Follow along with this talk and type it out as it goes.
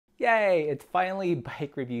Yay, it's finally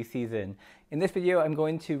bike review season. In this video, I'm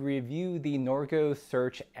going to review the Norco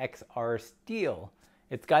Search XR Steel.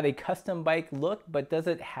 It's got a custom bike look, but does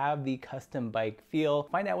it have the custom bike feel?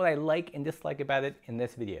 Find out what I like and dislike about it in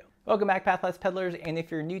this video. Welcome back, Pathless Peddlers, and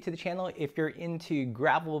if you're new to the channel, if you're into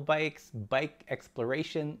gravel bikes, bike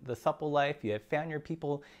exploration, the Supple life, you have found your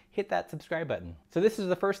people, hit that subscribe button. So this is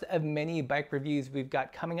the first of many bike reviews we've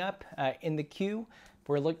got coming up in the queue.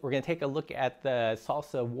 We're going to take a look at the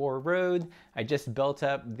Salsa War Road. I just built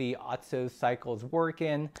up the Otso Cycles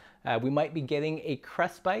Workin. We might be getting a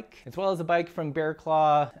crust bike, as well as a bike from Bear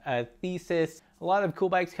Claw, Thesis. A lot of cool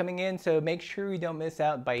bikes coming in, so make sure you don't miss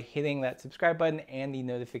out by hitting that subscribe button and the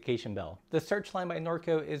notification bell. The Searchline by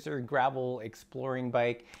Norco is their gravel exploring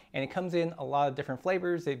bike, and it comes in a lot of different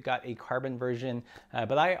flavors. They've got a carbon version,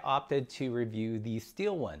 but I opted to review the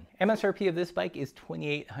steel one. MSRP of this bike is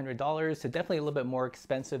 $2,800, so definitely a little bit more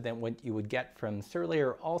expensive than what you would get from Surly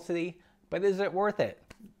or All City, but is it worth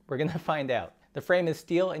it? We're gonna find out. The frame is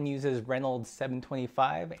steel and uses Reynolds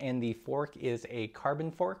 725, and the fork is a carbon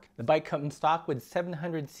fork. The bike comes stock with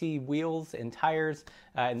 700C wheels and tires,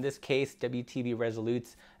 in this case WTB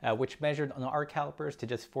Resolutes, which measured on our calipers to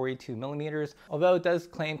just 42 millimeters, although it does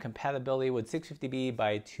claim compatibility with 650B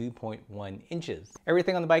by 2.1 inches.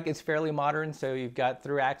 Everything on the bike is fairly modern, so you've got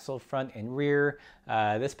through axle front and rear.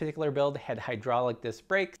 This particular build had hydraulic disc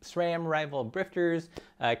brakes, SRAM rival drifters,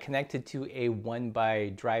 connected to a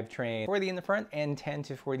 1x drivetrain 40 in the front and 10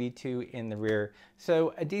 to 42 in the rear.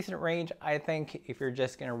 So a decent range, I think, if you're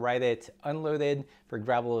just gonna ride it unloaded for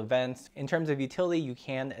gravel events. In terms of utility, you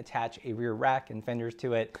can attach a rear rack and fenders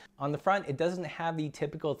to it. On the front, it doesn't have the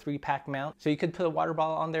typical 3-pack mount, so you could put a water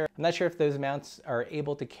bottle on there. I'm not sure if those mounts are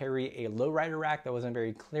able to carry a lowrider rack. That wasn't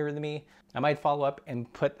very clear to me. I might follow up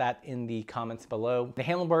and put that in the comments below. The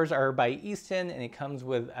handlebars are by Easton, and it comes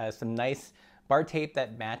with some nice bar tape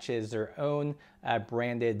that matches their own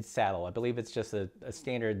branded saddle. I believe it's just a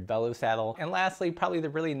standard Velo saddle. And lastly, probably the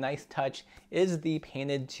really nice touch is the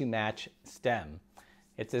painted to match stem.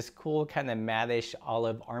 It's this cool kind of mattish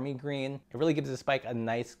olive army green. It really gives this bike a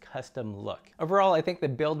nice custom look. Overall, I think the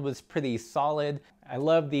build was pretty solid. I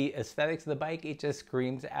love the aesthetics of the bike. It just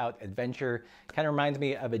screams out adventure. Kind of reminds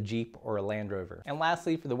me of a Jeep or a Land Rover. And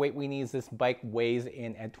lastly, for the weight we need, this bike weighs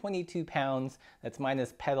in at 22 pounds. That's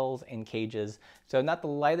minus pedals and cages. So not the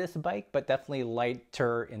lightest bike, but definitely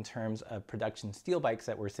lighter in terms of production steel bikes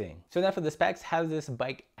that we're seeing. So enough of the specs. How does this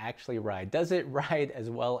bike actually ride? Does it ride as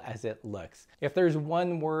well as it looks? If there's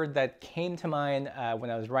one word that came to mind when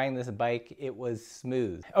I was riding this bike, it was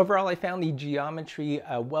smooth. Overall, I found the geometry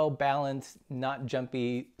well balanced, not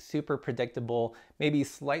jumpy, super predictable, maybe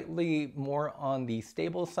slightly more on the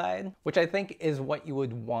stable side, which I think is what you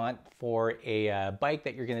would want for a bike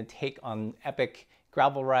that you're gonna take on epic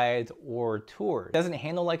gravel rides or tours. It doesn't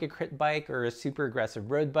handle like a crit bike or a super aggressive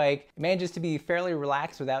road bike. It manages to be fairly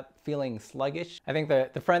relaxed without feeling sluggish. I think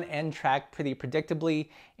the front end tracked pretty predictably,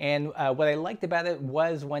 and what I liked about it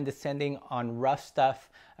was when descending on rough stuff,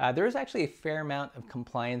 there was actually a fair amount of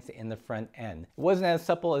compliance in the front end. It wasn't as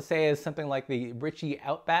supple as, say, as something like the Ritchie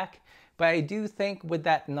Outback, but I do think with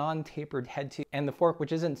that non-tapered head tube and the fork,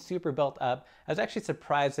 which isn't super built up, I was actually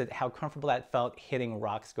surprised at how comfortable that felt hitting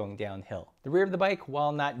rocks going downhill. The rear of the bike,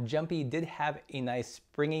 while not jumpy, did have a nice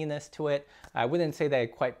springiness to it. I wouldn't say that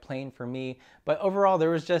it quite planed for me, but overall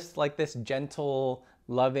there was just like this gentle,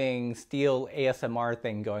 loving steel ASMR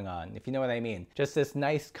thing going on, if you know what I mean. Just this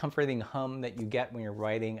nice comforting hum that you get when you're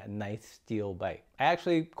riding a nice steel bike. I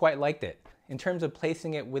actually quite liked it. In terms of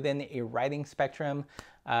placing it within a riding spectrum,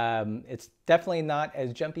 it's definitely not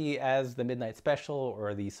as jumpy as the Midnight Special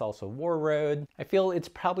or the Salsa War Road. I feel it's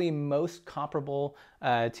probably most comparable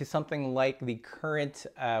to something like the current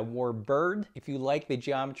War Bird. If you like the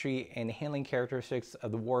geometry and handling characteristics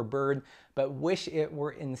of the War Bird, but wish it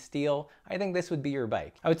were in steel, I think this would be your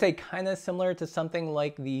bike. I would say kind of similar to something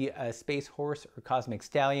like the Space Horse or Cosmic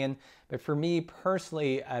Stallion, but for me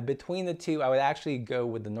personally, between the two, I would actually go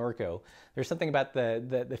with the Norco. There's something about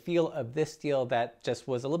the feel of this steel that just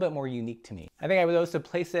was a little bit more unique to me. I think I would also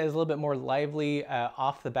place it as a little bit more lively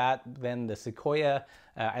off the bat than the Sequoia.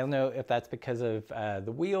 I don't know if that's because of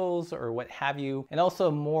the wheels or what have you, and also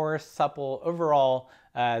more supple overall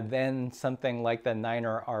than something like the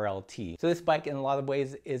 9er RLT. So this bike in a lot of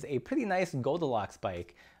ways is a pretty nice Goldilocks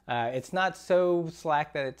bike. It's not so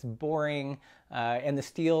slack that it's boring. and the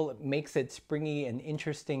steel makes it springy and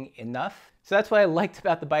interesting enough. So that's what I liked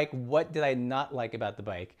about the bike. What did I not like about the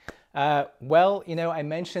bike? Well, you know, I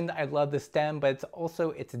mentioned I love the stem, but it's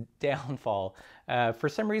also its downfall. For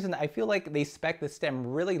some reason, I feel like they spec the stem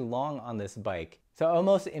really long on this bike. So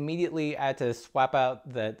almost immediately I had to swap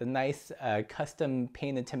out the nice custom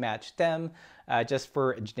painted to match stem just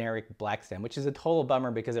for a generic black stem, which is a total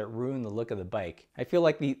bummer because it ruined the look of the bike. I feel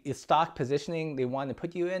like the stock positioning they want to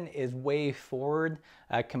put you in is way forward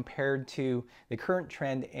compared to the current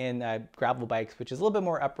trend in gravel bikes, which is a little bit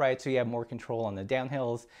more upright, so you have more control on the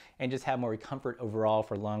downhills and just have more comfort overall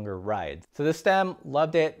for longer rides. So the stem,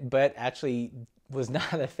 loved it, but actually was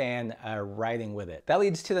not a fan riding with it. That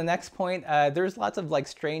leads to the next point. There's lots of like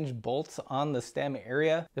strange bolts on the stem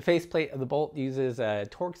area. The faceplate of the bolt uses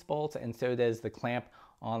Torx bolts, and so does the clamp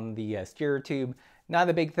on the steerer tube. Not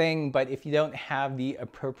a big thing, but if you don't have the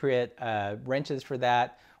appropriate wrenches for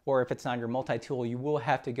that, or if it's not your multi-tool, you will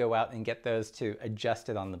have to go out and get those to adjust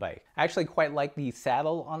it on the bike. I actually quite like the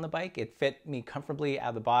saddle on the bike. It fit me comfortably out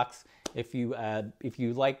of the box. If you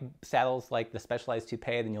like saddles like the Specialized Toupe,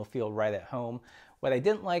 then you'll feel right at home. What I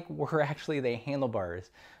didn't like were actually the handlebars.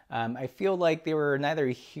 I feel like they were neither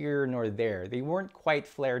here nor there. They weren't quite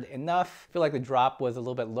flared enough. I feel like the drop was a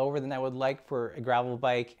little bit lower than I would like for a gravel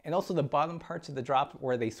bike. And also the bottom parts of the drop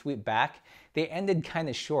where they sweep back, they ended kind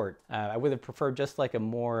of short. I would have preferred just like a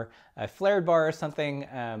more flared bar or something,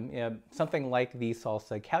 you know, something like the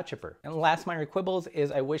Salsa cow chipper. And the last minor quibbles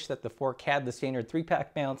is I wish that the fork had the standard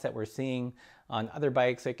 3-pack mounts that we're seeing on other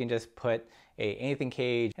bikes, so you can just put anything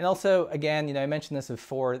cage. And also, again, you know, I mentioned this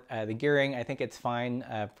before, the gearing, I think it's fine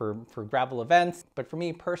for gravel events, but for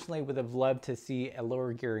me personally, would have loved to see a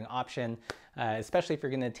lower gearing option, especially if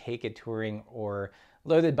you're gonna take it touring or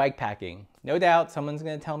loaded bike packing. No doubt someone's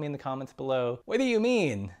gonna tell me in the comments below, what do you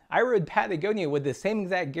mean? I rode Patagonia with the same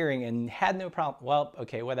exact gearing and had no problem. Well,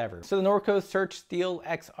 okay, whatever. So the Norco Search Steel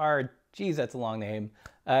XR, geez, that's a long name.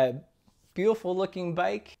 Beautiful looking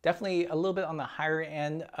bike, definitely a little bit on the higher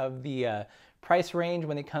end of the price range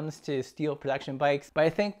when it comes to steel production bikes, but I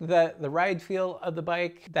think the ride feel of the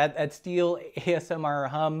bike, that steel ASMR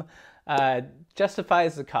hum,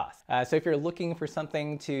 justifies the cost. So if you're looking for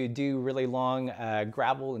something to do really long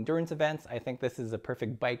gravel endurance events, I think this is a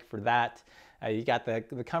perfect bike for that. You got the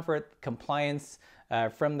comfort, compliance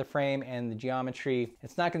from the frame and the geometry.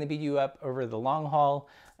 It's not going to beat you up over the long haul.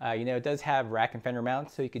 You know, it does have rack and fender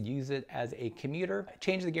mounts, so you could use it as a commuter.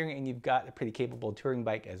 Change the gearing and you've got a pretty capable touring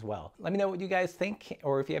bike as well. Let me know what you guys think,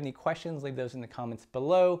 or if you have any questions, leave those in the comments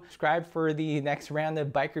below. Subscribe for the next round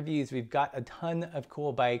of bike reviews. We've got a ton of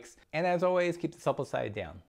cool bikes. And as always, keep the supple side down.